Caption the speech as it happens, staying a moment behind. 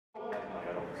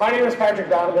My name is Patrick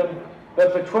Donovan.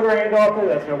 That's my Twitter handle out there,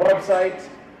 that's my website.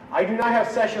 I do not have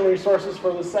session resources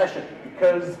for this session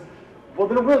because, well,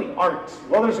 there really aren't.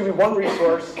 Well, there's going to be one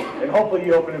resource, and hopefully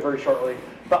you open it very shortly.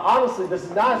 But honestly, this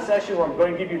is not a session where I'm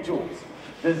going to give you tools.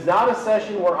 This is not a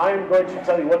session where I am going to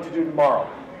tell you what to do tomorrow.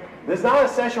 This is not a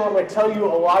session where I'm going to tell you a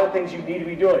lot of things you need to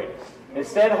be doing.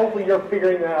 Instead, hopefully you're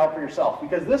figuring that out for yourself.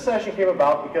 Because this session came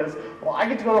about because, well, I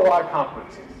get to go to a lot of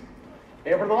conferences.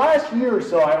 And for the last year or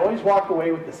so, I always walk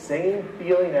away with the same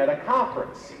feeling at a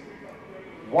conference.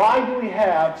 Why do we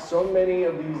have so many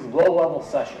of these low-level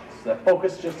sessions that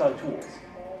focus just on tools?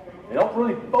 They don't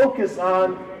really focus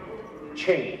on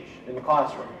change in the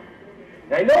classroom.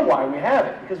 And I know why we have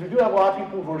it, because we do have a lot of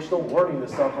people who are still learning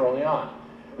this stuff early on.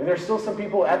 And there's still some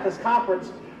people at this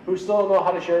conference who still don't know how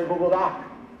to share a Google Doc.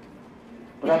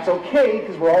 But that's okay,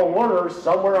 because we're all learners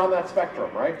somewhere on that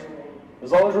spectrum, right?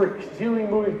 As long as we're continually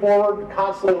moving forward,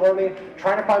 constantly learning,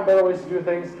 trying to find better ways to do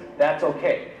things, that's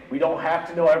okay. We don't have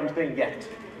to know everything yet.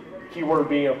 Keyword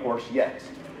being, of course, yet.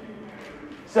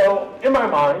 So, in my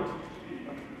mind,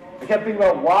 I kept thinking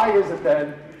about why is it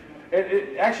then,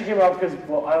 it actually came out because,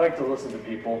 well, I like to listen to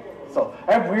people. So,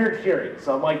 I have weird hearing.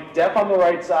 So, I'm like deaf on the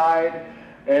right side,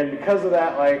 and because of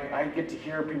that, like, I get to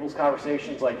hear people's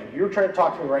conversations. Like, if you were trying to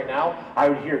talk to me right now, I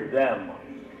would hear them.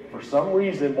 For some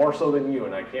reason, more so than you,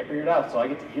 and I can't figure it out, so I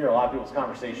get to hear a lot of people's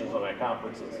conversations on my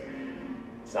conferences.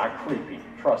 It's not creepy,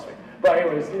 trust me. But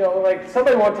anyways, you know, like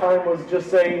somebody one time was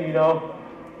just saying, you know,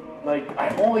 like, I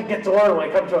only get to learn when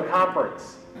I come to a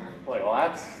conference. I'm like, well,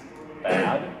 that's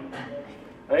bad.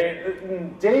 I mean, in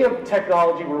the day of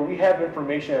technology where we have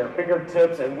information at our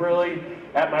fingertips and really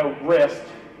at my wrist,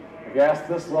 if you ask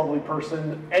this lovely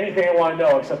person anything I want to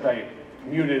know, except I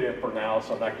muted it for now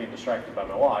so I'm not getting distracted by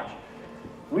my watch,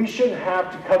 we shouldn't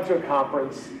have to come to a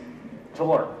conference to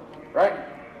learn, right?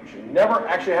 We should never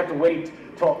actually have to wait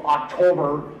till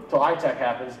October, till iTech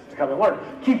happens, to come and learn.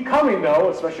 Keep coming, though,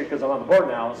 especially because I'm on the board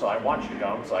now, so I want you to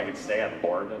come, so I can stay on the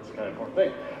board. That's a kind of important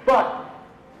thing. But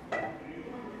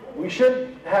we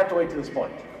shouldn't have to wait to this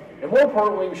point. And more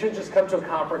importantly, we shouldn't just come to a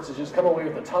conference and just come away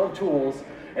with a ton of tools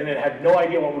and then have no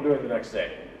idea what we're doing the next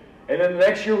day. And then the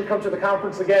next year we come to the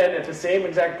conference again at the same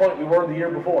exact point we were the year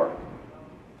before.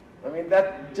 I mean,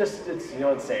 that just, it's, you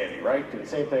know, insanity, right? Do the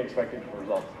same thing, expecting different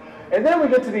results. And then we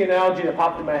get to the analogy that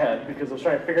popped in my head because I was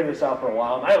trying to figure this out for a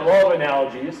while, and I love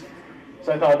analogies,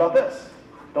 so I thought about this.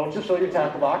 Don't just fill your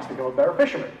tackle box, become a better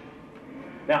fisherman.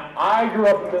 Now, I grew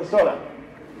up in Minnesota.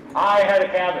 I had a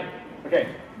cabin.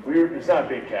 Okay, it's not a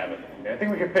big cabin. I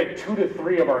think we could fit 2 to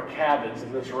 3 of our cabins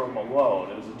in this room alone.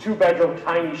 It was a 2-bedroom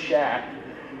tiny shack,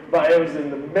 but it was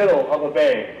in the middle of a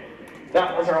bay.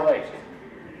 That was our lake.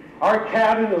 Our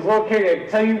cabin was located, I can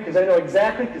tell you, because I know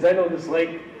exactly, because I know this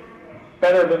lake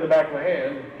better than the back of my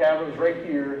hand. The cabin was right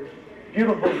here.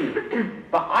 Beautiful view.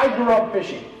 But I grew up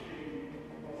fishing.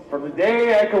 From the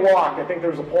day I could walk, I think there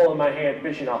was a pole in my hand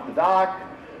fishing off the dock,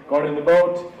 going in the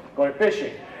boat, going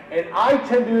fishing. And I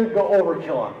tend to go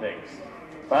overkill on things.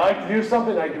 If I like to do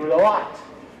something, I do it a lot.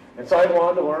 And so I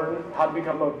wanted to learn how to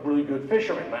become a really good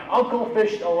fisherman. My uncle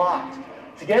fished a lot.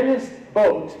 To get in his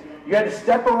boat, you had to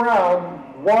step around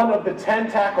one of the 10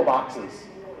 tackle boxes.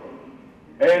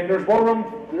 And there's no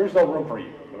room for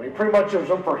you. I mean, pretty much there's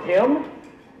room for him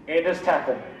and his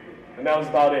tackle. And that was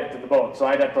about it in the boat. So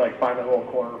I'd have to like find a little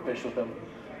corner and fish with him.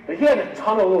 But he had a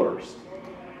ton of lures.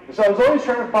 And so I was always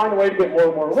trying to find a way to get more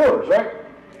and more lures, right?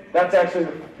 That's actually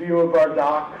the view of our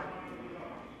dock.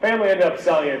 Family ended up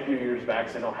selling it a few years back,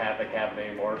 so I don't have the cabin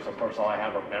anymore. So of course all I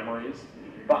have are memories.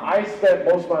 But I spent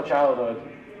most of my childhood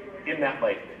in that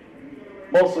lake.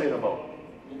 Mostly in a boat.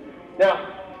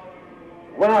 Now,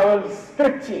 when I was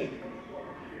 15,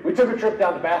 we took a trip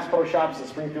down to Bass Pro Shops in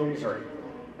Springfield, Missouri.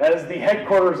 That is the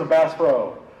headquarters of Bass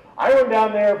Pro. I went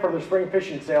down there for the spring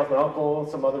fishing sale with my uncle and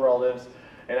some other relatives,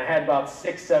 and I had about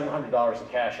 $600-700 in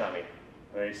cash on me.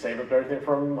 I saved up everything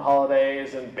from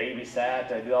holidays and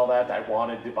babysat. I did all that. I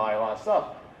wanted to buy a lot of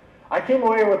stuff. I came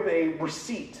away with a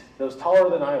receipt that was taller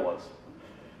than I was.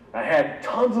 I had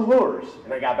tons of lures,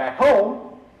 and I got back home,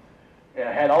 and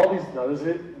I had all these, now this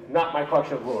is not my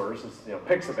collection of lures, it's, you know,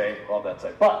 Pixabay, all that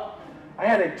side, but I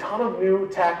had a ton of new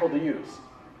tackle to use.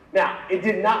 Now, it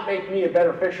did not make me a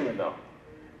better fisherman, though.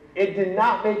 It did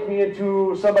not make me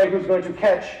into somebody who's going to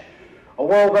catch a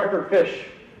world record fish.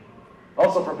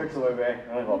 Also from Pixabay Bay,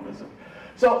 I love this.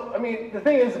 So, I mean, the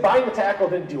thing is, buying the tackle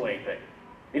didn't do anything.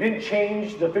 It didn't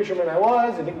change the fisherman I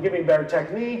was, it didn't give me better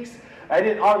techniques, I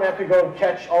didn't automatically go and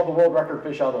catch all the world record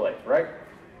fish out of the lake, right?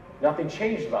 Nothing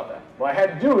changed about that. What I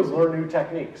had to do is learn new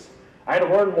techniques. I had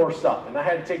to learn more stuff, and I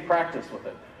had to take practice with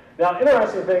it. Now,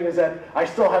 interesting thing is that I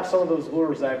still have some of those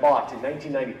lures that I bought in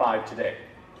 1995 today.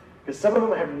 because some of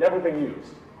them have never been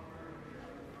used.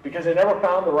 Because I never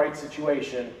found the right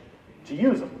situation to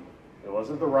use them. It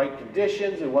wasn't the right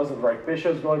conditions, it wasn't the right fish I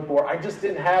was going for. I just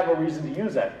didn't have a reason to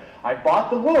use that. I bought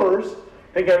the lures,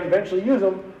 thinking I would eventually use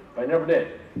them, but I never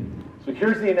did. So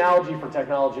here's the analogy for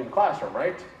technology in the classroom,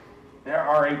 right? There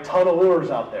are a ton of lures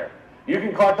out there. You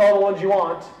can collect all the ones you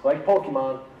want, like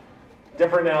Pokemon.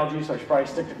 Different analogy, so I should probably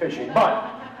stick to fishing. But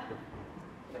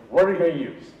what are you going to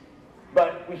use?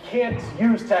 But we can't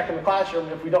use tech in the classroom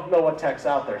if we don't know what tech's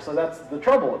out there. So that's the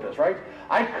trouble with this, right?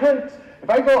 I couldn't, if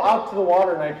I go out to the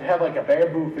water and I have like a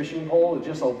bamboo fishing pole with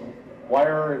just a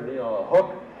wire and a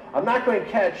hook, I'm not going to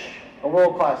catch a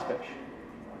world-class fish.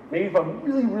 Maybe if I'm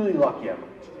really, really lucky, I might.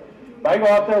 If I go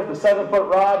out there with a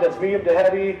 7-foot rod that's medium to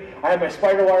heavy, I have my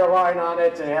spider wire line on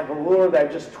it, and I have a lure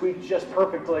that just tweaks just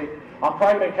perfectly, I'm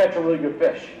probably going to catch a really good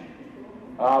fish.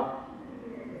 Go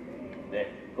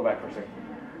back for a second.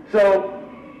 So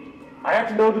I have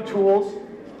to know the tools.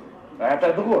 I have to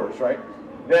have the lures, right?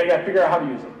 Then I got to figure out how to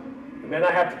use them. And then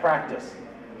I have to practice.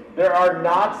 There are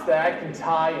knots that I can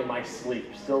tie in my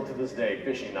sleep, still to this day,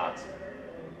 fishing knots,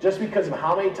 just because of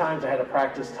how many times I had to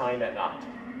practice tying that knot.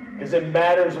 Because it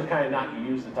matters what kind of knot you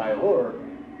use to tie a lure,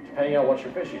 depending on what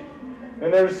you're fishing.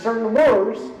 And there's certain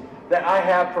lures that I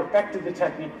have perfected the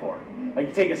technique for. Like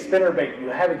you take a spinnerbait, you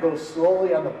have it go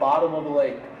slowly on the bottom of the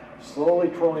lake, slowly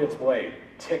twirling its blade,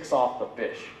 ticks off the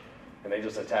fish, and they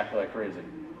just attack like crazy.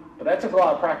 But that took a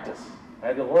lot of practice. I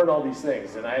had to learn all these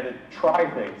things, and I had to try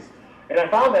things. And I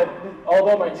found that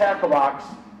although my tackle box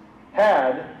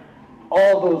had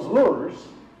all those lures,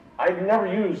 I'd never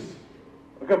used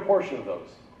a good portion of those.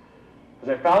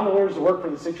 Because I found the lures to work for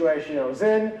the situation I was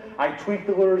in, I tweaked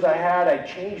the lures I had, I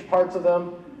changed parts of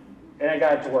them, and I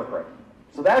got it to work right.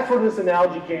 So that's where this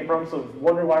analogy came from. So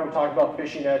wondering why we're talking about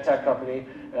fishing at a tech company,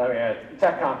 at a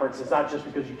tech conference. It's not just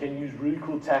because you can use really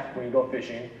cool tech when you go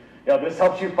fishing. This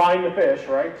helps you find the fish,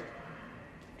 right?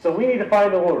 So we need to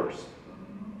find the lures.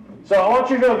 So I want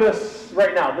you to know this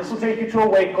right now. This will take you to a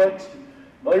wakelet.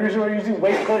 The only reason we're using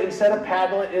wakelet instead of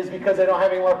Padlet is because I don't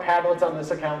have any more Padlets on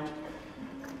this account.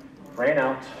 Ran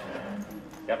out.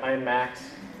 Got mine max.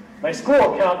 My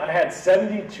school account, I had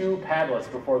 72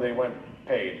 Padlets before they went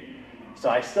paid. So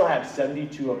I still have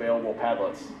 72 available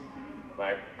Padlets.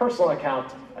 My personal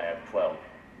account, I have 12.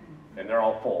 And they're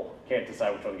all full. Can't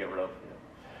decide which one to get rid of.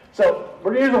 So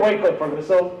we're going to use a wakelet for this.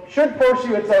 So should force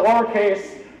you, it's a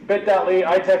lowercase, bit.ly,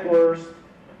 iTech lures.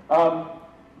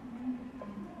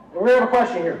 We're going to have a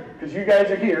question here, because you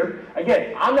guys are here.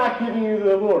 Again, I'm not giving you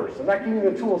the lures. I'm not giving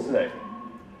you the tools today.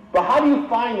 But how do you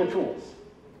find the tools?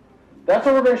 That's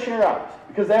what we're going to share out,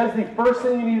 because that is the first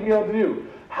thing you need to be able to do.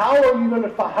 How are you going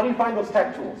to how do you find those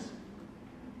tech tools?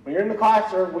 When you're in the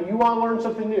class or when you want to learn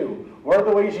something new, what are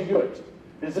the ways you do it?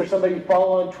 Is there somebody you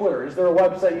follow on Twitter? Is there a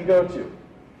website you go to?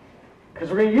 Because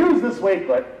we're going to use this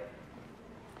wakelet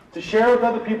to share with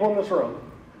other people in this room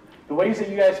the ways that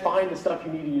you guys find the stuff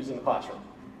you need to use in the classroom.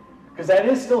 Because that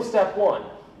is still step one.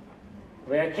 I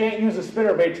mean, I can't use a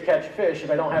spinnerbait to catch fish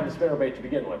if I don't have the spinnerbait to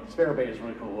begin with. The spinnerbait is a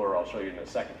really cool lure. I'll show you in a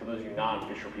second for those of you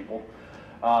non-fisher people.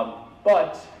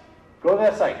 But go to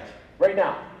that site right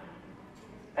now.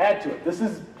 Add to it. This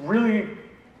is really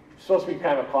supposed to be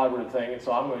kind of a collaborative thing, and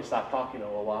so I'm going to stop talking in a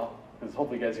little while, because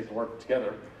hopefully you guys get to work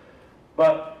together.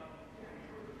 But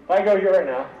if I go here right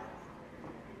now,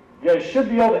 you guys should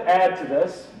be able to add to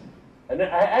this. And I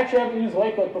actually haven't used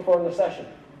Wakelet before in the session.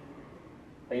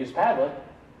 I use Padlet.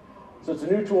 So it's a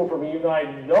new tool for me, even though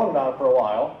I've known about it for a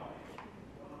while.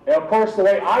 And of course, the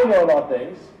way I know about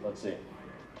things, let's see.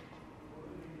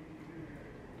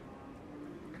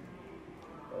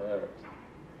 There it is.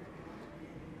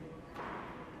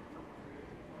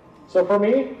 So for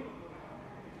me,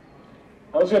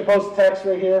 I'm just going to post text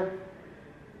right here.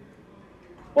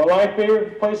 One of my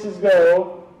favorite places to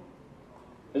go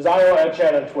is IO Ed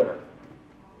Chat on Twitter.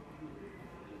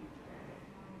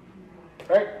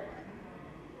 Right?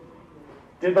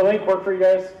 Did the link work for you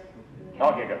guys?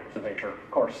 Okay, good. Just make sure. Of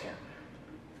course, yeah.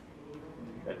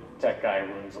 The tech guy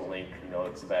ruins the link. You know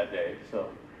it's a bad day. So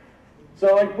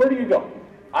like, where do you go?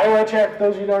 IO Ed Chat. For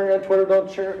those of you who aren't on Twitter, don't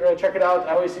check it out.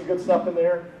 I always see good stuff in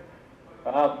there.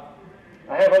 I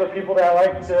have other people that I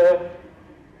like to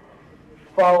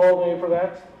follow me for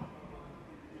that.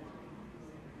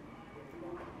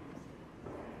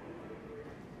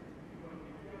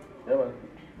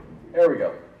 There we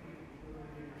go.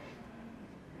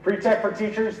 Free Tech for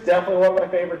Teachers, definitely one of my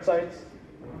favorite sites.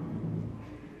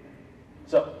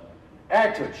 So,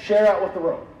 add to it, share out with the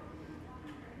room.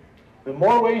 The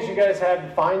more ways you guys have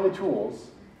to find the tools,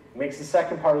 makes the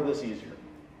second part of this easier.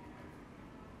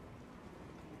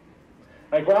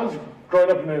 Like when I was growing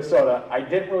up in Minnesota, I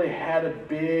didn't really have a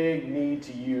big need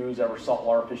to use ever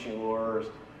saltwater fishing lures,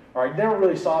 or I never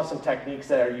really saw some techniques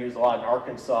that are used a lot in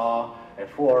Arkansas and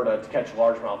Florida to catch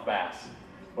largemouth bass.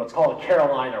 What's called a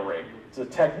Carolina rig. It's a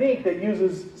technique that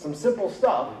uses some simple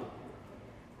stuff,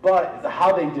 but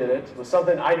how they did it was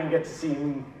something I didn't get to see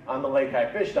on the lake I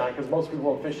fished on, because most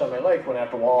people who fished on my lake went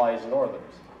after walleyes and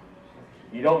northerns.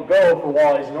 You don't go for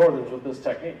walleyes and northerns with this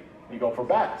technique. You go for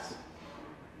bass.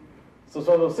 So it's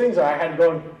one of those things that I had to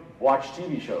go and watch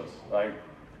TV shows. I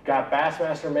got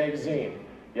Bassmaster magazine.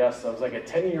 Yes, I was like a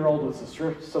 10-year-old with a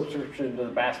subscription to the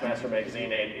Bassmaster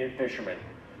magazine and in Fisherman.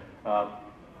 I've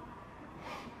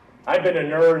been a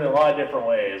nerd in a lot of different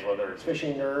ways, whether it's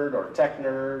fishing nerd or tech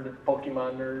nerd,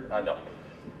 Pokemon nerd, I don't know.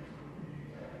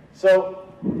 So,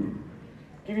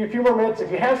 give you a few more minutes.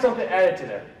 If you have something, add it to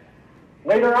there.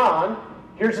 Later on,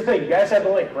 here's the thing. You guys have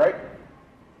the link, right?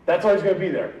 That's always going to be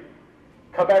there.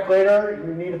 Come back later,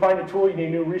 you need to find a tool, you need a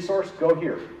new resource, go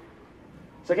here.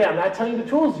 So again, I'm not telling you the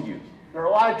tools to use. There are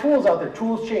a lot of tools out there,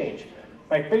 tools change.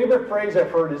 My favorite phrase I've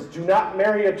heard is, do not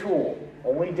marry a tool,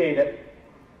 only date it.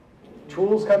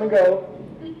 Tools come and go.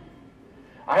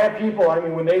 I have people, I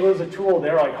mean, when they lose a tool,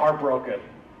 they're like heartbroken.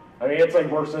 I mean, it's like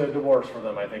worse than a divorce for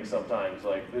them, I think, sometimes.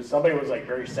 Like, somebody was like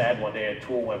very sad one day, a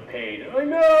tool went paid. And I'm like,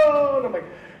 no! And I'm like,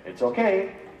 it's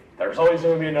okay. There's always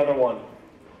going to be another one.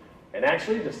 And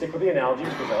actually, to stick with the analogy,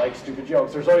 because I like stupid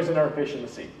jokes, there's always another fish in the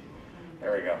sea.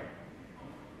 There we go.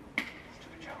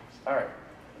 Stupid jokes. All right.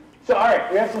 So, all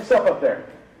right, we have some stuff up there.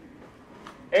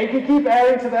 And you can keep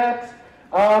adding to that.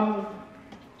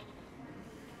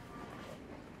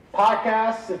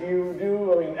 Podcasts, if you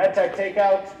do, I mean, EdTech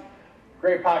Takeout,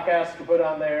 great podcast to put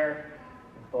on there.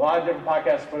 A lot of different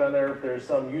podcasts to put on there. There's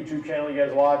some YouTube channel you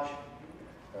guys watch.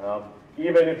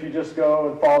 Even if you just go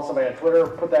and follow somebody on Twitter,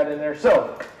 put that in there.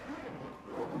 So,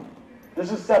 this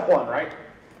is step one, right?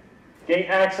 Gain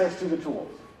access to the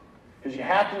tools. Because you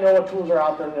have to know what tools are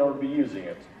out there in order to be using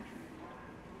it.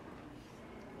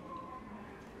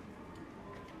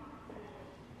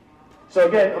 So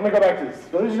again, I'm going to go back to this.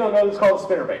 For those who don't know, this is called a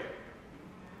spinnerbait.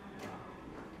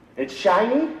 It's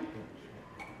shiny,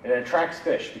 and it attracts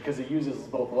fish because it uses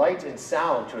both light and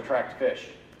sound to attract fish.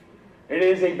 It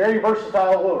is a very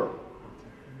versatile lure.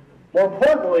 More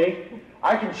importantly,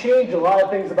 I can change a lot of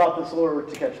things about this lure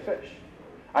to catch fish.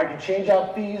 I can change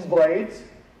out these blades,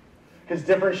 because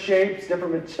different shapes,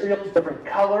 different materials, different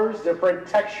colors, different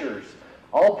textures,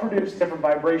 all produce different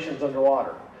vibrations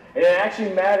underwater. And it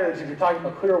actually matters if you're talking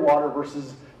about clear water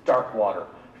versus dark water.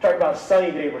 If you're talking about a sunny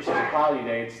day versus a cloudy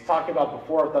day, it's talking about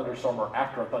before a thunderstorm or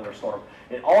after a thunderstorm.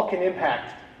 It all can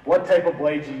impact what type of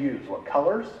blades you use, what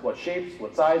colors, what shapes,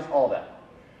 what size, all that.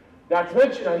 Not to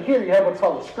mention, on here you have what's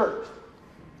called a skirt.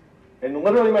 And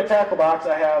literally in my tackle box,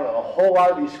 I have a whole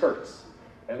lot of these skirts.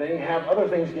 And then you have other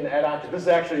things you can add on to. This is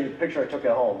actually a picture I took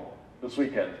at home this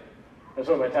weekend. I just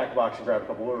went in my tackle box and grabbed a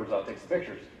couple lures out, take some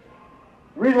pictures.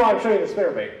 The reason why I'm showing you the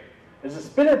spinnerbait is the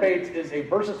spinnerbait is a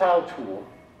versatile tool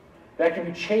that can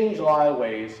be changed a lot of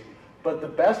ways, but the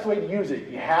best way to use it,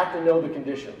 you have to know the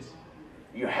conditions.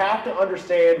 You have to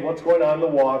understand what's going on in the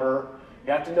water.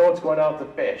 You have to know what's going on with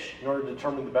the fish in order to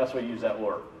determine the best way to use that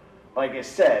lure. Like I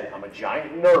said, I'm a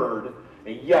giant nerd,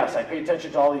 and yes, I pay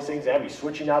attention to all these things. I have you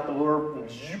switching out the lure,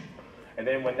 and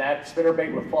then when that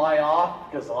spinnerbait would fly off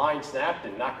because the line snapped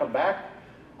and not come back,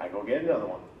 I go get another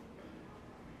one.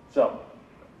 So,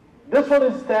 this one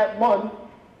is that one.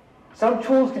 Some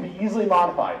tools can be easily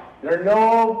modified. There are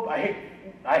no, I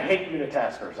hate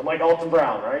unitaskers. I'm like Alton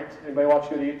Brown, right? Anybody watch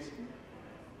Good Eats?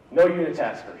 No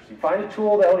unitaskers. You find a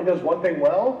tool that only does one thing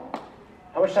well,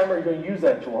 how much time are you going to use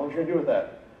that tool? How much are you going to do with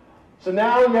that? So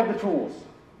now you have the tools.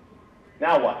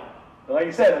 Now what? And like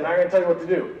I said, I'm not going to tell you what to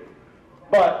do.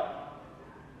 But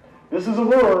this is a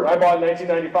lure I bought in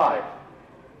 1995.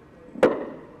 You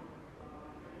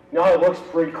know how it looks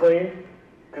pretty clean?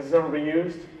 Because it's never been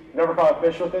used. Never caught a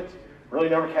fish with it. Really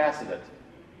never casted it.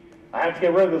 I have to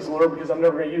get rid of this lure because I'm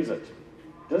never going to use it.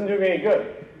 It doesn't do me any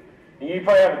good. And you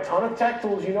probably have a ton of tech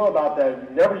tools you know about that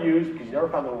you never use because you never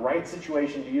found the right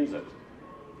situation to use it.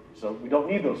 So we don't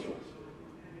need those tools.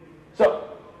 So,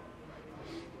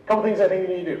 a couple things I think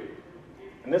you need to do.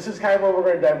 And this is kind of where we're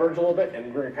going to diverge a little bit,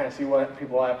 and we're going to kind of see what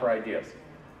people have for ideas.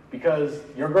 Because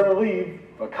you're going to leave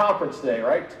a conference today,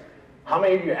 right? How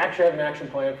many of you actually have an action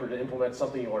plan to implement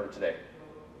something you learned today?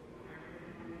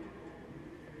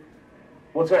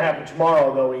 What's going to happen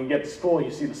tomorrow, though, when you get to school and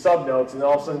you see the sub notes, and then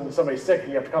all of a sudden somebody's sick and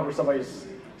you have to cover somebody's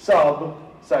sub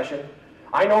session?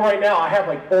 I know right now I have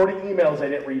like 40 emails I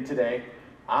didn't read today.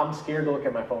 I'm scared to look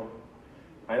at my phone.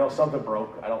 I know something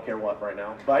broke. I don't care what right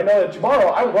now. But I know that tomorrow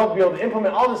I would love to be able to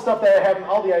implement all the stuff that I have,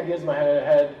 all the ideas in my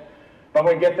head, But I'm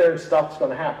going to get there and stuff's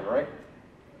going to happen, right?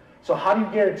 So how do you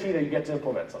guarantee that you get to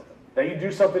implement something? That you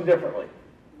do something differently,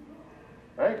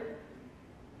 right?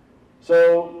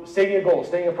 So stating a goal,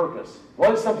 stating a purpose.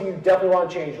 What is something you definitely want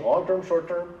to change, long-term,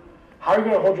 short-term? How are you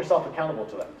going to hold yourself accountable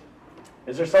to that?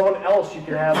 Is there someone else you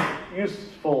can have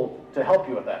useful to help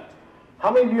you with that?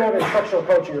 How many of you have an instructional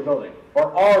coach in your building?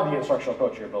 Or are the instructional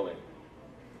coach in your building?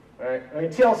 All right? I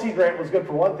mean, TLC grant was good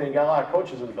for one thing, got a lot of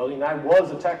coaches in the building, and I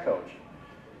was a tech coach.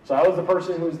 So I was the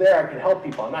person who was there, I can help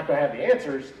people. I'm not going to have the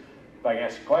answers, but I can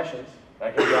ask you questions,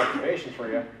 I can do observations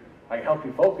for you, I can help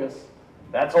you focus.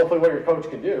 That's hopefully what your coach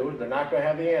can do. They're not going to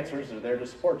have the answers, they're there to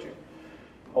support you,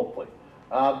 hopefully.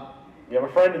 You have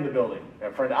a friend in the building, you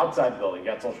have a friend outside the building, you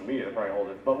got social media, they probably hold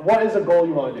it. But what is a goal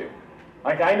you want to do?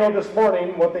 Like I know this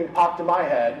morning, one thing popped in my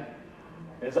head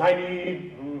is there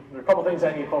are a couple things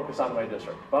I need to focus on in my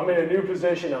district. But I'm in a new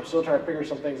position, I'm still trying to figure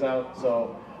some things out,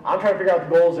 so I'm trying to figure out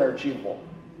the goals that are achievable.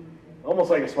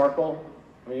 Almost like a SMART goal.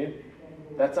 I mean,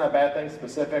 that's not a bad thing.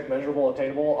 Specific, measurable,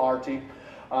 attainable, RT.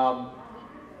 I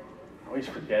always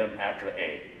forget them after the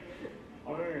A.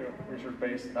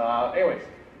 Research-based. Anyways,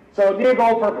 so need a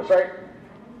goal, purpose, right?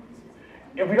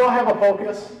 If we don't have a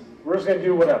focus, we're just going to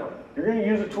do whatever. You're going to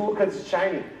use a tool because it's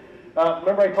shiny.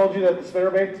 Remember I told you that the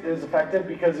spinnerbait is effective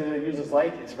because it uses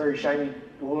light. It's a very shiny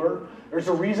lure. There's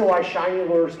a reason why shiny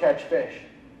lures catch fish.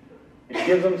 It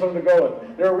gives them something to go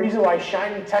with. There's a reason why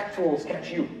shiny tech tools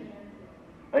catch you.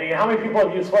 I mean, how many people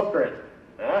have used Flipgrid?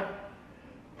 Huh?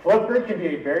 Flipgrid can be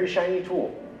a very shiny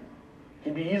tool. It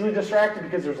can be easily distracted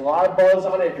because there's a lot of buzz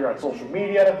on it. If you're on social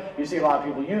media, you see a lot of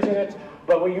people using it.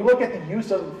 But when you look at the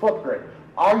use of Flipgrid,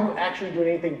 are you actually doing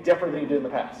anything different than you did in the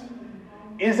past?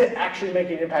 Is it actually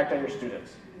making an impact on your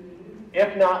students?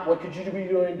 If not, what could you be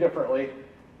doing differently?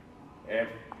 If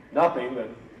nothing,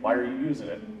 then why are you using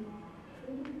it?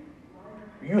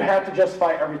 You have to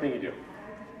justify everything you do.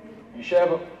 You should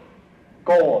have a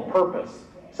goal, a purpose,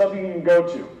 something you can go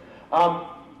to.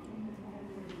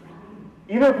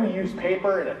 Even if we use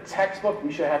paper in a textbook,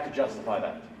 we should have to justify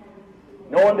that.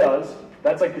 No one does.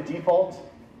 That's like the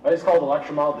default. I just call the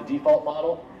lecture model the default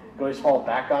model. You can always fall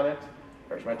back on it.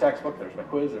 There's my textbook, there's my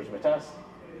quiz, there's my test.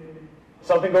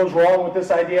 Something goes wrong with this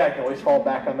idea, I can always fall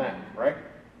back on that, right?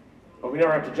 But we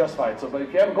never have to justify it. So, but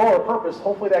if you have a goal or a purpose,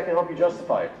 hopefully that can help you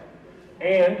justify it.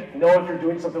 And know if you're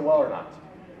doing something well or not.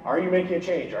 Are you making a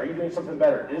change? Are you doing something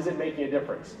better? Is it making a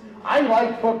difference? I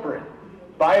like Flipgrid,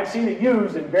 but I have seen it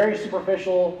used in very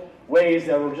superficial ways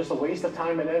that were just a waste of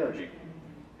time and energy.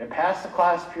 It passed the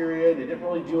class period, it didn't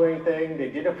really do anything, they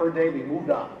did it for a day, they moved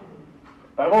on.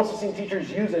 But I've also seen teachers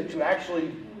use it to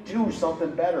actually do something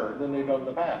better than they've done in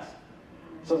the past.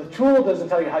 So the tool doesn't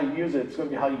tell you how you use it, it's going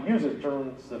to be how you use it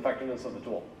determines the effectiveness of the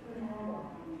tool.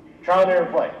 Trial and error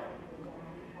and play.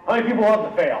 How many people love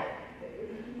to fail?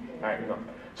 All right, no.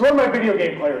 So what are my video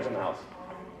game players in the house?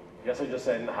 Yes, I just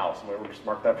said in the house. We'll just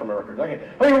mark that from my records. Okay,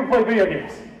 how many people play video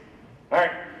games? All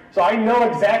right, so I know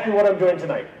exactly what I'm doing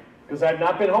tonight because I've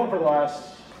not been home for the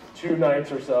last 2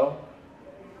 nights or so.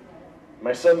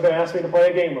 My son's going to ask me to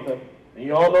play a game with him. And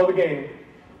you all know the game.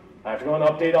 I have to go and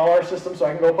update all our systems so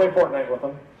I can go play Fortnite with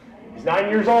him. He's 9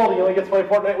 years old. He only gets to play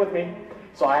Fortnite with me.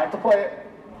 So I have to play it.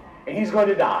 And he's going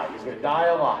to die. He's going to die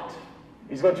a lot.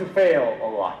 He's going to fail a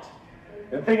lot.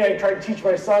 The thing I try to teach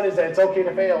my son is that it's okay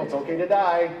to fail. It's okay to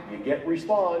die. You get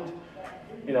respawned.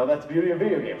 You know, that's the beauty of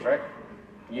video games, right?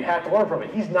 You have to learn from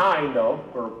it. He's 9, though,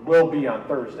 or will be on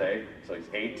Thursday. So he's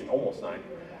 8 and almost 9.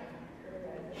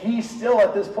 He still,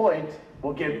 at this point,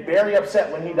 will get very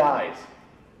upset when he dies.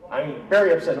 I mean,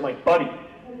 very upset. I'm like, buddy,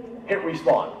 hit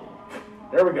respawn.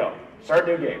 There we go. Start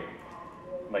a new game.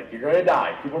 I'm like, you're going to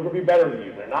die. People are going to be better than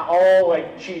you. They're not all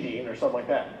like cheating or something like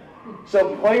that.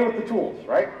 So play with the tools,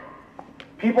 right?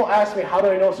 People ask me, how do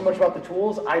I know so much about the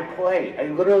tools? I play. I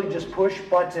literally just push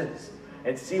buttons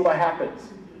and see what happens.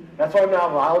 That's why I'm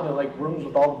not allowed in like rooms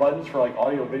with all the buttons for like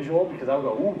audio visual, because I'll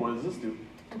go, ooh, what does this do?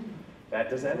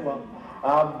 That doesn't end well.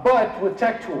 But with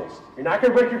tech tools, you're not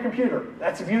going to break your computer.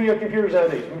 That's the beauty of computers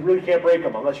nowadays. You really can't break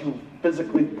them unless you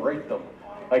physically break them.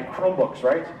 Like Chromebooks,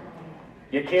 right?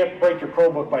 You can't break your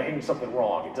Chromebook by hitting something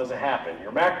wrong. It doesn't happen.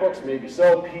 Your MacBooks, maybe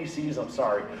so. PCs, I'm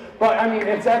sorry. But, I mean,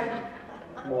 it's that...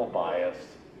 I'm a little biased.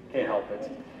 Can't help it.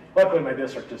 Luckily, my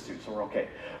district is too, so we're okay.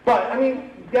 But, I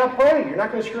mean, you got to play. You're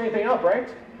not going to screw anything up, right?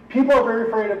 People are very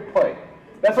afraid of play.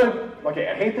 That's why, okay,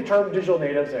 I hate the term digital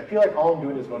natives, and I feel like all I'm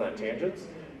doing is going on tangents.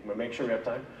 I'm going to make sure we have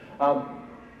time.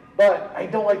 But I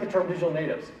don't like the term digital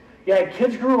natives. Yeah,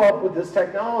 kids grew up with this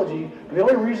technology, but the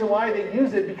only reason why they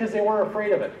used it because they weren't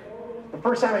afraid of it. The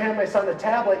first time I handed my son a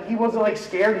tablet, he wasn't like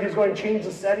scared he was going to change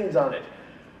the settings on it.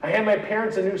 I hand my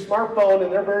parents a new smartphone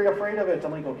and they're very afraid of it.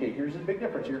 I'm like, okay, here's the big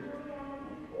difference here.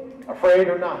 afraid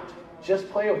or not. Just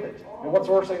play with it. And what's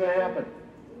the worst thing going to happen?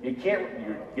 You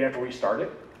have to restart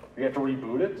it. You have to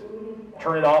reboot it.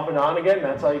 Turn it off and on again.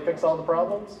 That's how you fix all the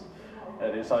problems.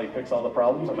 That is how you fix all the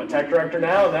problems. I'm a tech director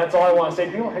now, and that's all I want to say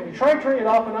to people. Have you tried turning it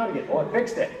off and on again? Well, I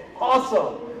fixed it.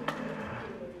 Awesome.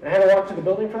 I had to walk to the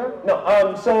building for that?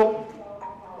 No. So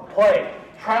play.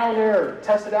 Trial and error.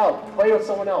 Test it out. Play with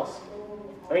someone else.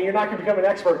 I mean, you're not going to become an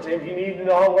expert. If you need to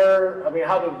know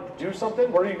how to do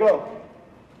something, where do you go?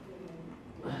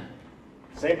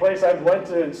 Same place I went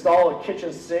to install a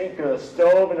kitchen sink, a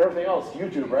stove, and everything else.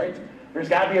 YouTube, right? There's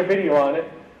got to be a video on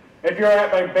it. If you're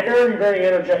at my very, very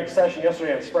energetic session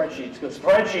yesterday on spreadsheets, because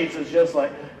spreadsheets is just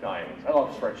like, no, anyways, I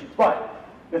love spreadsheets. But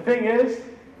the thing is,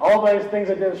 all those things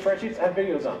I did in spreadsheets, I have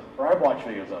videos on, or I've watched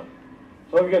videos on.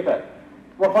 So let me get that.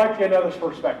 Reflect, get another's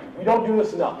perspective. We don't do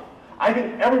this enough. I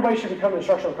think everybody should become an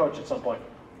instructional coach at some point.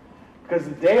 Because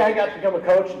the day I got to become a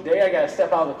coach, the day I got to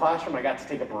step out of the classroom, I got to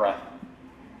take a breath.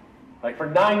 Like for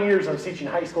 9 years, I was teaching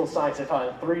high school science. I taught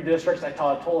in 3 districts. I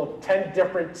taught a total of 10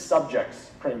 different subjects,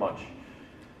 pretty much.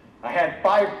 I had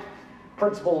 5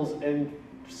 principals in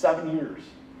 7 years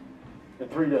in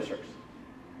 3 districts.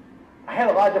 I had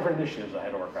a lot of different initiatives I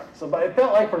had to work on. So, but it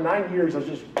felt like for 9 years, I was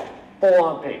just full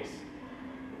on pace.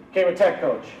 Became a tech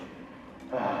coach.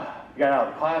 Got out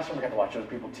of the classroom. I got to watch other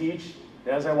people teach.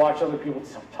 And as I watched other people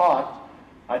talk,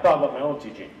 I thought about my own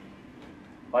teaching.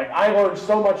 Like, I learned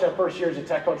so much that first year as a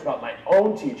tech coach about my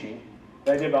own teaching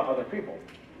than I did about other people.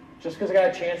 Just because I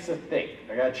got a chance to think.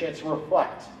 I got a chance to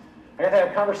reflect. I got to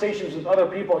have conversations with other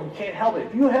people, and you can't help it.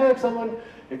 If you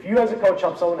as a coach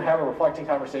help someone have a reflecting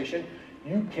conversation,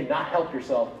 you cannot help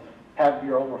yourself have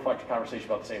your own reflecting conversation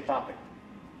about the same topic.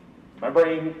 My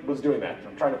brain was doing that.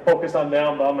 I'm trying to focus on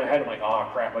them, but in my head I'm like, oh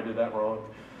crap, I did that wrong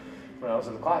when I was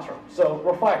in the classroom. So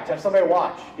reflect, have somebody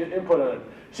watch, get input on it.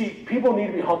 See, people need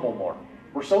to be humble more.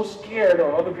 We're so scared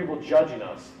of other people judging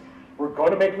us. We're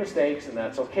going to make mistakes, and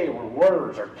that's okay. We're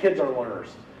learners. Our kids are learners.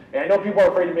 And I know people are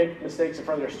afraid to make mistakes in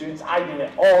front of their students. I did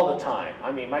it all the time.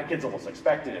 I mean, my kids almost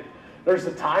expected it. There's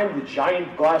the time, the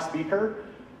giant glass beaker,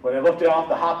 when I lifted off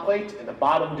the hot plate and the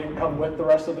bottom didn't come with the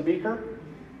rest of the beaker.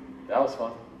 That was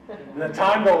fun. And the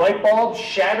time the light bulb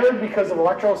shattered because of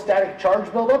electrostatic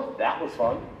charge buildup. That was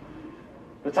fun.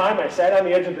 The time I sat on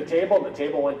the edge of the table and the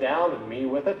table went down and me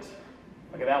with it.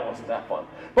 Okay, that wasn't that fun.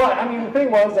 But, I mean, the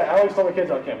thing was that I always told my kids,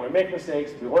 okay, we make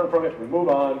mistakes, we learn from it, we move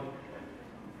on.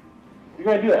 You're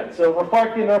going to do that. So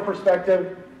reflecting their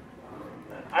perspective.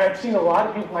 I've seen a lot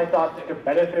of people I thought that could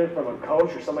benefit from a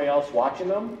coach or somebody else watching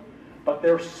them, but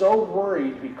they're so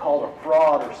worried to be called a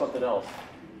fraud or something else,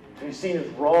 to be seen as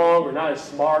wrong or not as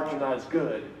smart or not as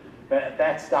good,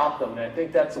 that stopped them. And I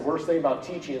think that's the worst thing about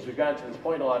teaching is we've gotten to this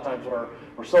point a lot of times where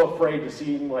we're so afraid to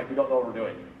seem like we don't know what we're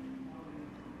doing.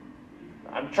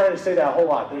 I'm trying to say that a whole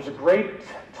lot. There's a great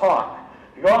talk.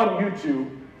 If you go on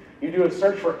YouTube, you do a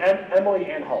search for Emily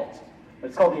Anhalt.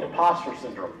 It's called the imposter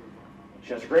syndrome.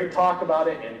 She has a great talk about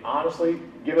it, and honestly,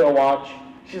 give it a watch.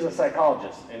 She's a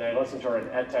psychologist, and I listened to her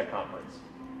at EdTech conference.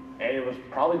 And it was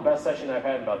probably the best session I've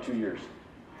had in about 2 years.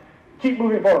 Keep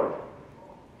moving forward.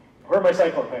 Where are my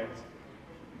cyclone fans?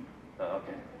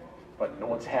 Okay. But no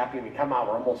one's happy. I mean, come on,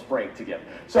 we're almost ranked together.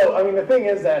 So, I mean, the thing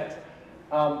is that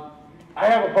I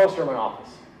have a poster in my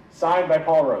office, signed by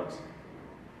Paul Rhodes.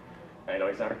 I know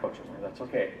he's not a coach anymore, that's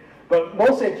okay. But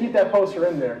mostly I keep that poster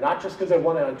in there, not just because I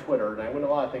won it on Twitter, and I win a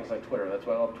lot of things on Twitter, that's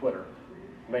why I love Twitter,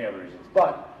 many other reasons.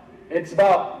 But it's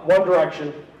about one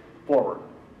direction forward,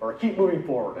 or keep moving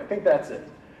forward. I think that's it.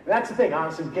 And that's the thing,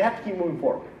 honestly, you have to keep moving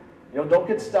forward. You know, don't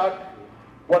get stuck.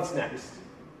 What's next?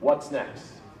 What's next?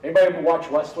 Anybody ever watch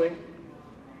West Wing?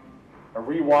 I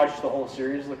rewatched the whole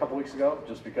series a couple weeks ago,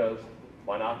 just because,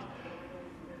 why not?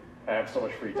 I have so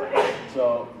much free time.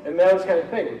 So, and that was kind of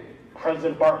the thing.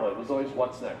 President Bartlett was always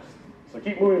what's next. So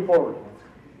keep moving forward.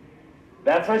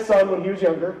 That's my son when he was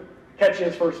younger, catching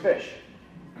his first fish.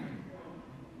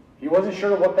 He wasn't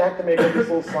sure what the heck to make of this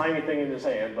little slimy thing in his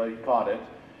hand, but he caught it.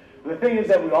 But the thing is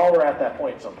that we all were at that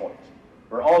point at some point.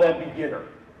 We're all that beginner.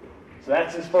 So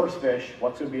that's his first fish.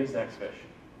 What's going to be his next fish?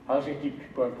 How's he going to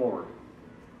keep going forward?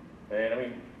 And I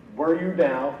mean, where are you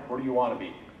now? Where do you want to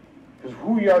be? Because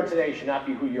who you are today should not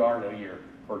be who you are in a year,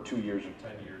 or 2 years, or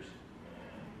 10 years.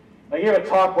 I gave a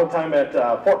talk one time at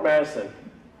Fort Madison.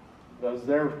 I was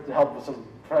there to help with some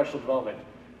professional development.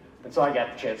 And so I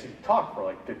got the chance to talk for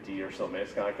like 50 or so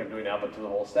minutes, kind of like I'm doing now, but to the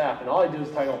whole staff. And all I did was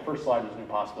title the first slide was new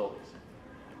possibilities.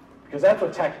 Because that's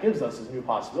what tech gives us, is new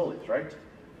possibilities, right?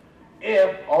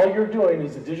 If all you're doing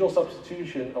is a digital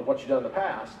substitution of what you've done in the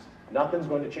past, nothing's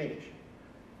going to change.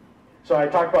 So I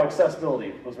talked about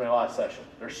accessibility, was my last session.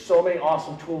 There's so many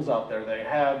awesome tools out there that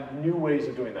have new ways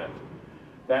of doing that.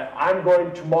 that I'm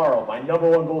going tomorrow, my number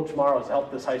one goal tomorrow is to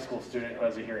help this high school student who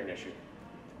has a hearing issue.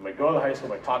 I'm going to go to the high school,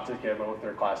 I'm going to talk to the kid, I'm going to look at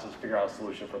their classes, figure out a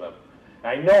solution for them.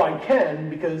 And I know I can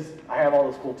because I have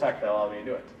all this cool tech that allows me to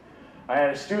do it. I had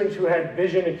a student who had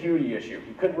vision acuity issue.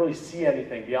 He couldn't really see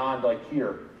anything beyond like here.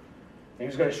 And he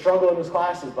was going to struggle in his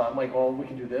classes, but I'm like, well, we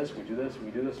can do this, we can do this,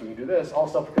 we can do this, we can do this. All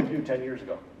stuff we couldn't do 10 years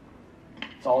ago.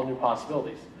 It's all new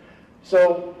possibilities.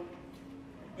 So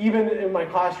even in my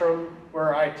classroom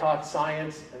where I taught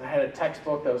science and I had a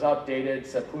textbook that was outdated,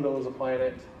 said Pluto was a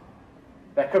planet,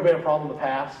 that could have been a problem in the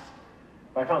past.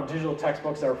 But I found digital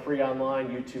textbooks that were free online,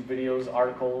 YouTube videos,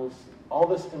 articles, all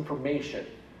this information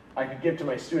I could give to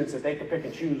my students that they could pick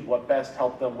and choose what best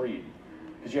helped them read.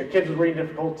 Because you have kids with reading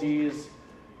difficulties,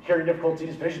 hearing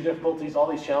difficulties, vision difficulties, all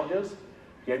these challenges.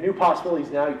 You have new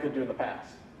possibilities now you couldn't do in the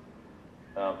past.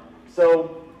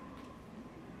 So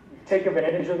take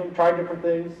advantage of them, try different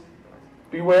things.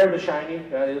 Beware of the shiny,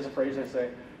 that is a phrase I say.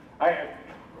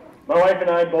 My wife and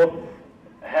I both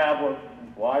have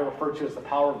what I refer to as the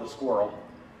power of the squirrel.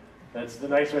 That's the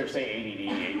nice way of saying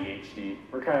ADD, ADHD.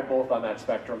 We're kind of both on that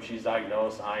spectrum. She's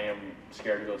diagnosed. I am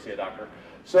scared to go see a doctor.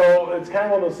 So it's kind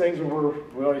of one of those things where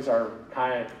we always are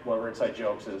kind of, one of our inside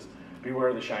jokes is, beware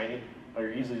of the shiny. Or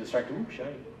you're easily distracted, ooh,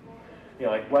 shiny. You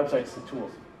know, like websites and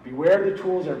tools. Beware of the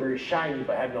tools that are very shiny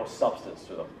but have no substance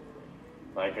to them.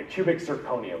 Like a cubic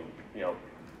zirconium, you know,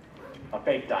 a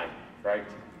fake dime, right?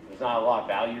 There's not a lot of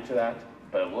value to that,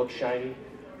 but it looks shiny.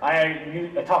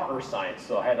 I taught earth science,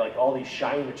 so I had like all these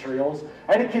shiny materials.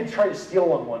 I had a kid try to steal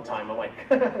one time. I'm like,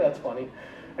 that's funny.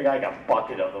 I got like a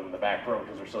bucket of them in the back room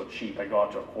because they're so cheap. I go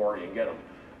out to a quarry and get them.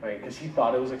 I mean, because he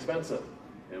thought it was expensive.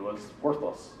 It was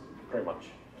worthless, pretty much.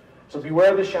 So beware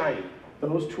of the shiny.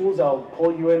 Those tools that'll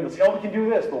pull you in and say, oh, we can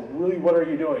do this, but really, what are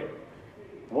you doing?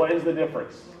 What is the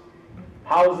difference?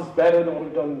 How is this better than what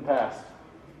we've done in the past?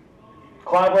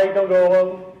 Collaborate, don't go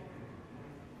alone.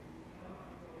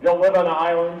 You don't live on an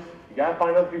island. You got to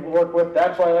find other people to work with.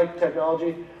 That's why I like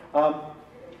technology.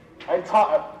 I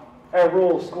taught at a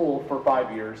rural school for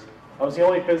 5 years. I was the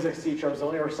only physics teacher. I was the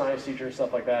only earth science teacher and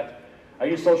stuff like that. I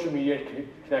used social media to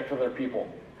connect with other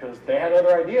people because they had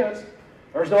other ideas.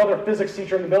 There was no other physics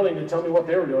teacher in the building to tell me what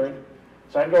they were doing.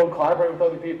 So I had to go and collaborate with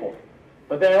other people.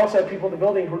 But then I also had people in the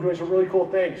building who were doing some really cool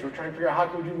things. We're trying to figure out how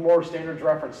can we do more standards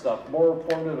reference stuff, more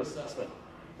formative assessment.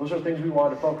 Those are things we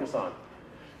wanted to focus on.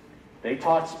 They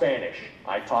taught Spanish,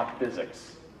 I taught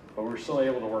physics, but we were still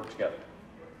able to work together,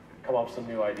 come up with some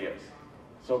new ideas.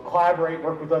 So collaborate,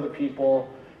 work with other people.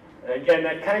 And again,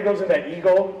 that kind of goes in that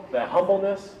ego, that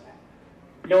humbleness,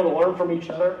 be able to learn from each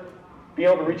other, be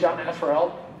able to reach out and ask for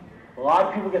help. A lot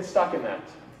of people get stuck in that.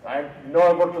 I know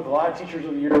I've worked with a lot of teachers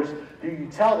over the years who you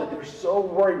can tell that they're so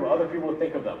worried what other people would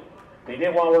think of them. They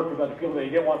didn't want to work with other people, they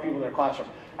didn't want people in their classroom.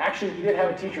 Actually, we did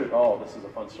have a teacher, oh, this is a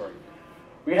fun story.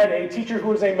 We had a teacher who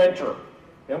was a mentor.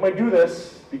 And I'm going to do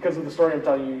this because of the story I'm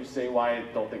telling you, you say why I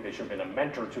don't think they should have been a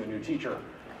mentor to a new teacher.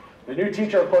 The new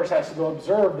teacher, of course, has to go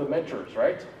observe the mentors,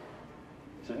 right?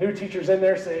 So new teacher's in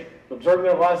there, say, observing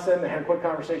their lesson, they had a quick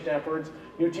conversation afterwards.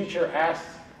 New teacher asks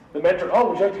the mentor, oh,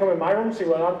 would you like to come in my room, see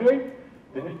what I'm doing?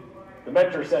 The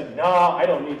mentor said, no, I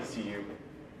don't need to see you.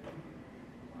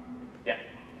 Yeah.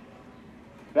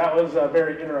 That was a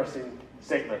very interesting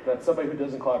statement. That's somebody who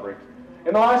doesn't collaborate.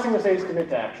 And the last thing to say is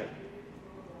commit to action.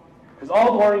 Because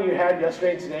all the learning you had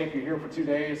yesterday and today, if you're here for 2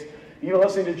 days, even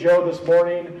listening to Joe this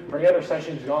morning, or any other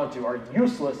sessions you've gone to, are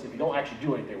useless if you don't actually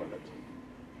do anything with it.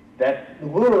 That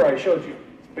lure I showed you,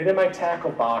 it's been in my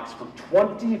tackle box for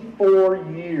 24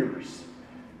 years.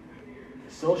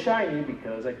 It's still shiny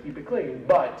because I keep it clean,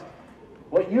 but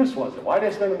what use was it? Why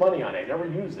did I spend the money on it? I never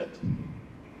used it.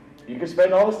 You can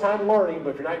spend all this time learning, but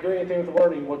if you're not doing anything with the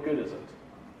learning, what good is it?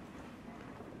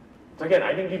 So again,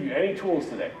 I didn't give you any tools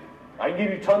today. I can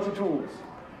give you tons of tools.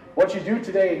 What you do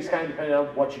today is kind of dependent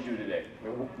on what you do today.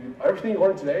 Everything you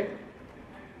learned today,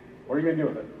 what are you going to do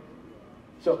with it?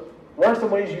 So what are some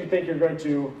ways you think you're going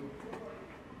to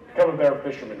become a better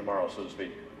fisherman tomorrow, so to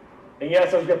speak? And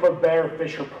yes, I was going to put better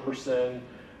fisher person,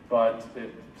 but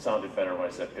it sounded better when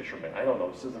I said fisherman. I don't know,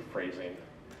 this is the phrasing.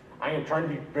 I am trying to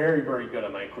be very, very good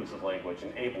at my inclusive language,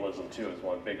 and ableism too is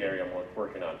one big area I'm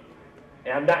working on.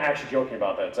 And I'm not actually joking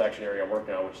about that. It's actually an area I'm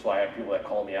working on, which is why I have people that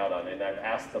call me out on it, and I've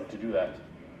asked them to do that.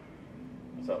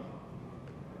 So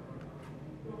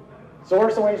what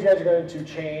are some ways you guys are going to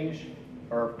change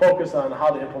or focus on how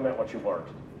to implement what you've learned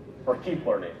or keep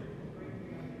learning?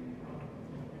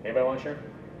 Anybody want to share?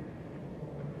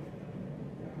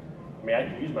 I mean, I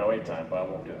can use my wait time, but I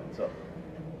won't do it. So,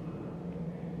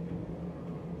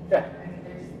 yeah.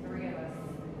 There's 3 of us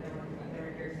that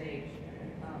were here stage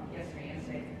yesterday and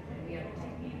today. We have a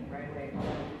tech meeting right away.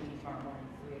 Tomorrow morning,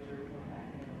 so we have to report back.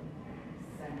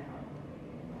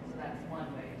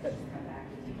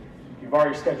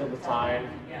 already scheduled the time.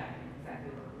 Yeah,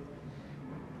 exactly.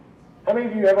 How many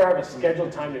of you ever have a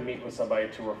scheduled time to meet with somebody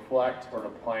to reflect or to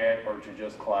plan or to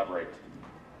just collaborate?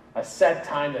 A set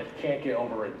time that can't get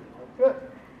overridden. Good.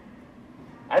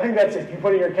 I think that's if you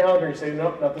put it in your calendar and you say,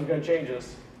 nope, nothing's going to change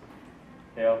this.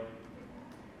 You know,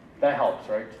 that helps,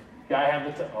 right? Yeah, I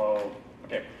have the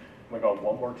okay. I'm going to go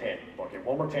one more tangent. Okay,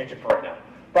 one more tangent for right now.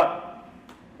 But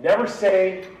never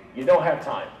say you don't have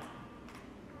time.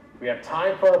 We have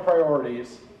time for our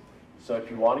priorities, so if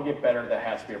you want to get better, that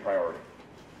has to be a priority.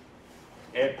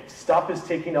 If stuff is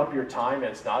taking up your time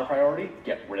and it's not a priority,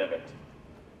 get rid of it.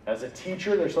 As a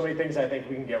teacher, there's so many things I think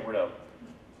we can get rid of.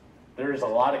 There's a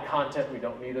lot of content we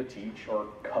don't need to teach or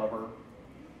cover.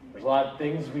 There's a lot of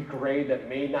things we grade that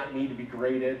may not need to be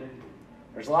graded.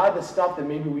 There's a lot of the stuff that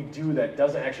maybe we do that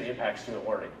doesn't actually impact student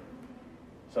learning.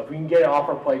 So if we can get it off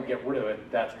our plate, get rid of it,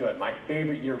 that's good. My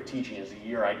favorite year of teaching is the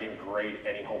year I didn't grade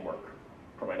any homework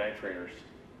for my ninth graders.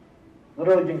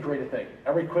 Literally didn't grade a thing.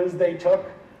 Every quiz they took,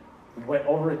 we went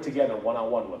over it together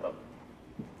one-on-one with them.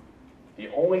 The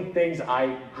only things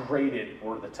I graded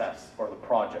were the tests or the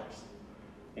projects.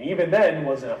 And even then, it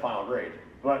wasn't a final grade.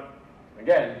 But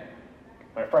again,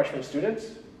 my freshman students,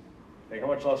 think how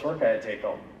much less work I had to take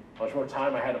home, how much more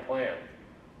time I had to plan,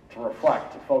 to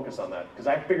reflect, to focus on that. Because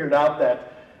I figured out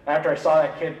that after I saw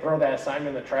that kid throw that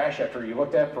assignment in the trash after you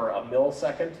looked at it for a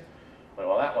millisecond, I'm like,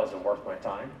 well, that wasn't worth my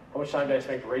time. How much time did I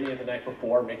spend grading it the night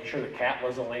before, making sure the cat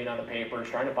wasn't laying on the papers,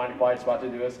 trying to find a quiet spot to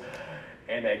do this,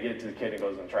 and I get it to the kid and it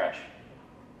goes in the trash.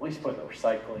 At least put it in the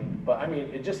recycling. But I mean,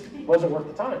 it just wasn't worth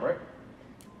the time, right?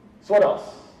 So what else?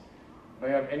 Do I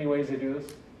have any ways to do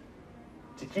this?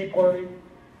 To keep learning?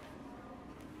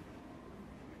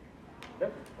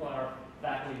 Yep. Well, our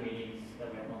faculty meetings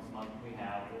that we have once a month, we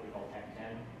have what we call Tech 10,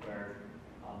 where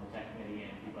the tech committee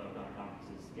and people that have done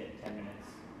conferences get 10 minutes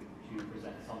to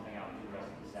present something out to the rest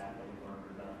of the staff that we've learned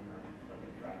or done or that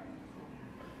we've tried.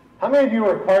 How many of you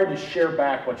are required to share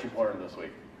back what you've learned this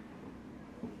week?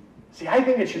 See, I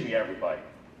think it should be everybody.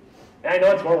 And I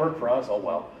know it's more work for us, oh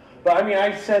well. But I mean,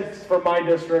 I said for my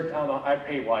district, I don't know, I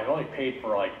paid, well, I only paid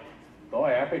for like,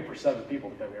 I paid for 7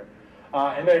 people to come here.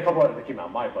 And then a couple of that came out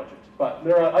of my budget. But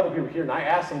there are other people here, and I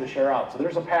asked them to share out. So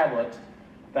there's a Padlet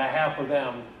that I have for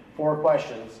them, 4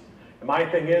 questions. And my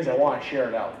thing is, I want to share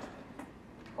it out.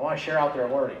 I want to share out their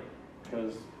learning.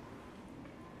 Because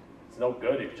it's no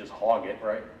good if you just hog it,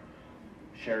 right?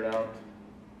 Share it out.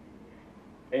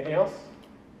 Anything else?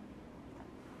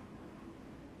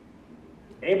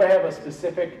 Anybody have a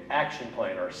specific action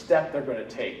plan or a step they're going to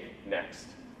take next?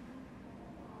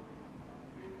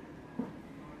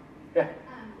 Yeah?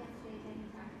 Yesterday, Jenny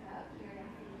talked about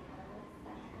curiosity catalysts.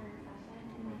 That's her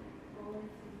session, and my goal is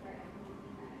to start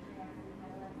implementing that curiosity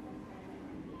catalyst and turn it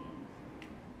into meetings.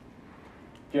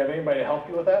 Do you have anybody to help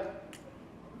you with that?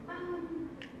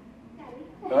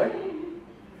 Daddy. Right?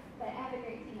 But I have a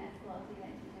great team at school too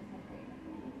that teaches us great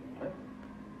information. Right.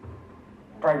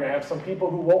 Probably going to have some people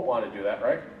who won't want to do that,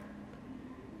 right?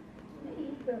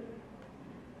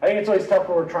 I think it's always tough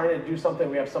when we're trying to do something.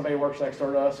 We have somebody who works next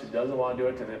door to us who doesn't want to do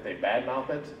it, and if they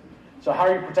badmouth it. So how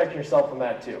are you protecting yourself from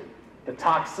that too? The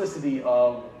toxicity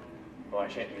of, I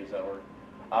shan't use that word.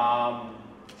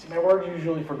 See, my word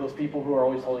usually for those people who are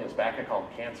always holding us back, I call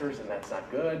them cancers, and that's not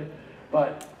good.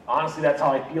 But honestly, that's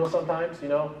how I feel sometimes, you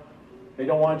know? They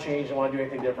don't want to change, they don't want to do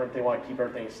anything different, they want to keep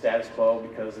everything status quo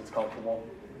because it's comfortable.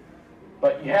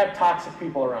 But you have toxic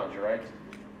people around you, right?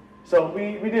 So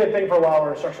we did a thing for a while,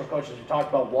 we're instructional coaches, we talked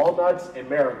about walnuts and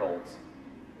marigolds.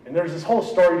 And there's this whole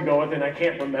story to go with it, and I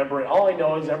can't remember it. All I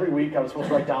know is every week I was supposed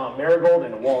to write down a marigold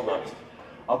and a walnut.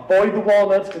 Avoid the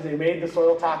walnuts because they made the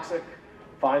soil toxic.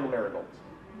 Find the marigolds.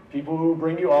 People who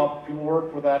bring you up, people who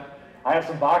work with that. I have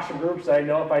some Boxer groups that I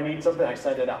know if I need something, I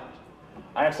send it out.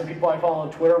 I have some people I follow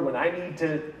on Twitter. When I need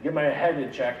to get my head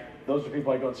in check, those are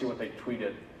people I go and see what they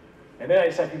tweeted. And then I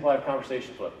just have people I have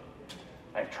conversations with.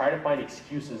 I try to find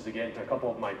excuses to get into a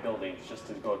couple of my buildings just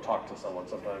to go talk to someone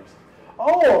sometimes.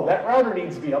 Oh, that router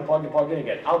needs to be unplugged and plugged in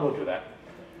again. I'll go do that.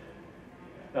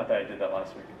 Not that I did that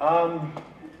last week.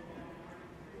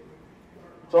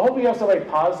 So I hope you have somebody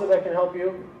positive that can help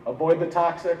you. Avoid the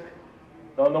toxic.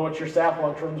 Don't know what your staff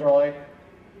lunchrooms are like.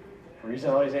 The reason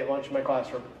I always ate lunch in my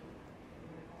classroom.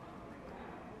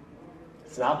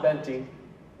 It's not venting.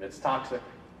 It's toxic.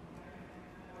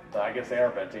 So I guess they are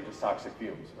venting, just toxic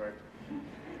fumes, right?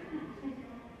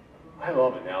 I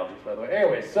love analogies, by the way.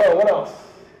 Anyway, so what else?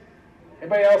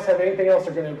 Anybody else have anything else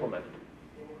they're going to implement?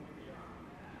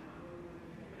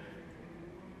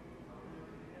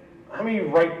 How many of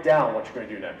you write down what you're going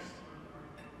to do next?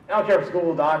 I don't care if it's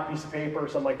Google Doc, piece of paper, or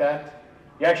something like that.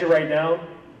 You actually write down.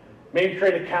 Maybe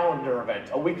create a calendar event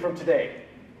a week from today.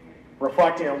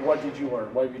 reflecting on what did you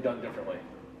learn, what have you done differently.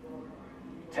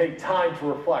 Take time to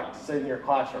reflect, sit in your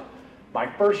classroom. My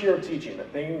first year of teaching, the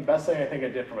best thing I think I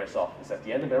did for myself is at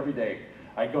the end of every day,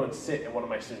 I'd go and sit in one of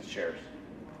my students' chairs.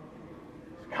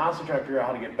 Constantly trying to figure out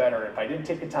how to get better. If I didn't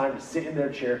take the time to sit in their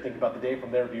chair, think about the day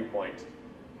from their viewpoint,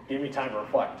 give me time to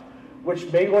reflect.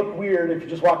 Which may look weird if you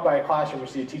just walk by a classroom and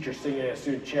see a teacher sitting in a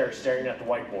student chair staring at the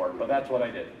whiteboard, but that's what I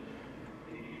did.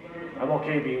 I'm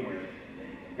okay being weird.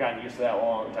 I've gotten used to that a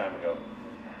long time ago.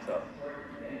 So,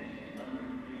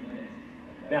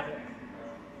 now,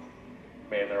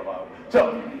 man, they're loud.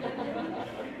 So,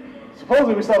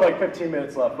 supposedly we still have like 15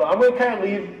 minutes left, but I'm going to kind of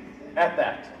leave at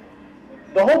that.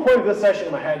 The whole point of this session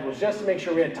in my head was just to make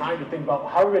sure we had time to think about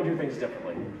how we're going to do things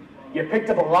differently. You picked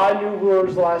up a lot of new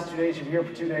words the last 2 days, you're here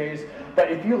for 2 days, but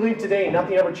if you leave today and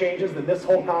nothing ever changes, then this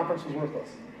whole conference was worthless.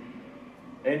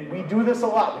 And we do this a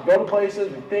lot. We go to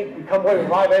places, we think, we come away with a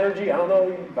lot of energy. I don't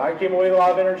know, I came away with a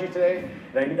lot of energy today,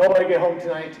 and I know when I get home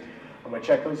tonight, I'm going to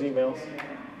check those emails,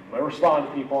 I'm going to respond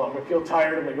to people, I'm going to feel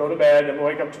tired, I'm going to go to bed, I'm going to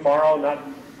wake up tomorrow not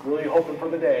really hoping for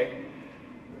the day.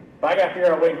 But I got to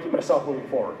figure out a way to keep myself moving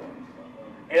forward.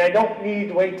 And I don't need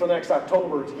to wait until next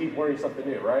October to keep learning something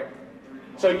new, right?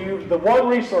 So the one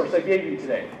resource I gave you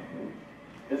today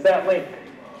is that link.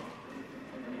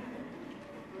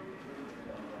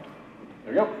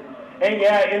 There you go. And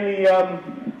yeah, in the,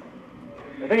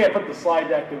 I think I put the slide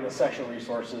deck in the session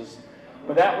resources,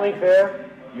 but that link there,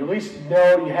 you at least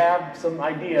know you have some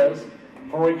ideas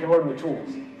for where you can learn the tools.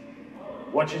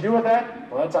 What you do with that,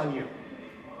 well, that's on you.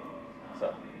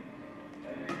 So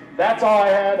that's all I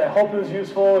had. I hope it was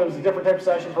useful. It was a different type of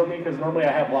session for me because normally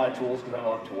I have a lot of tools because I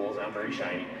love tools and I'm very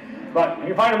shiny. But you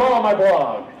can find them all on my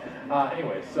blog.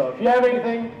 Anyways, so if you have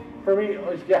anything for me,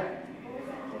 yeah.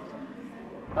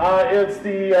 It's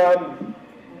the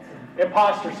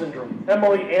imposter syndrome.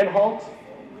 Emily Anhalt.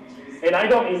 And I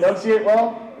don't enunciate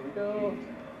well. There we go.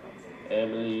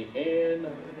 Emily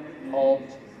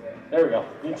Anhalt. There we go.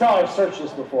 You can tell I've searched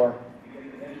this before.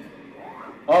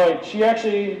 Oh, she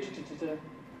actually...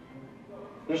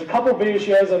 There's a couple videos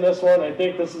she has on this one. I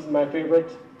think this is my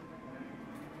favorite.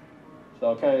 So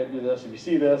I'll kind of do this. If you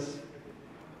see this.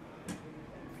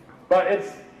 But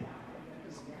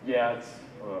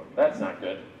that's not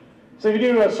good. So if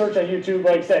you do a search on YouTube,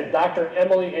 like I said, Dr.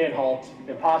 Emily Anhalt,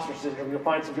 Imposter Syndrome, you'll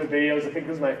find some good videos. I think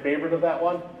this is my favorite of that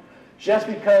one. Just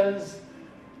because,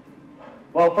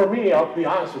 well, for me, I'll be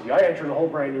honest with you, I entered a whole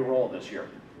brand new role this year.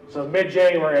 So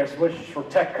mid-January, I switched from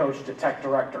tech coach to tech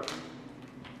director.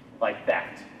 Like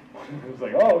that. It was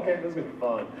like, oh, okay, this is going to be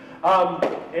fun.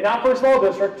 And not for a small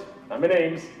district. I'm in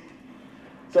Ames.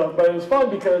 So, but it was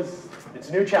fun because it's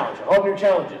a new challenge. I love new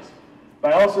challenges.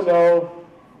 But I also know,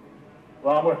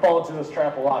 well, I'm going to fall into this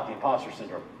trap a lot, the imposter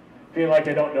syndrome. Feeling like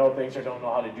I don't know things or don't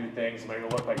know how to do things. Am I going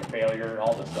to look like a failure and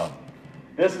all this stuff.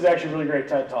 This is actually a really great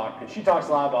TED Talk. And she talks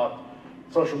a lot about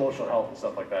social emotional health and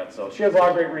stuff like that. So she has a lot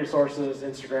of great resources,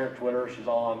 Instagram, Twitter, she's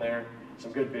all on there.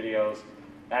 Some good videos.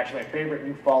 Actually, my favorite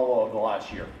new follow of the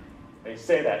last year. They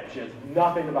say that. She has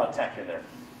nothing about tech in there.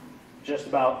 Just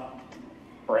about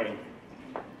brain.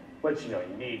 Which, you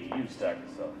need to use tech,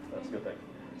 so that's a good thing.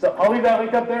 So I'll leave that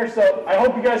link up there. So I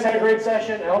hope you guys had a great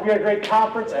session. I hope you had a great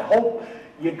conference. I hope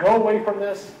you go away from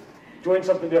this doing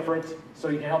something different so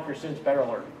you can help your students better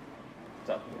learn.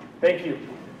 So thank you.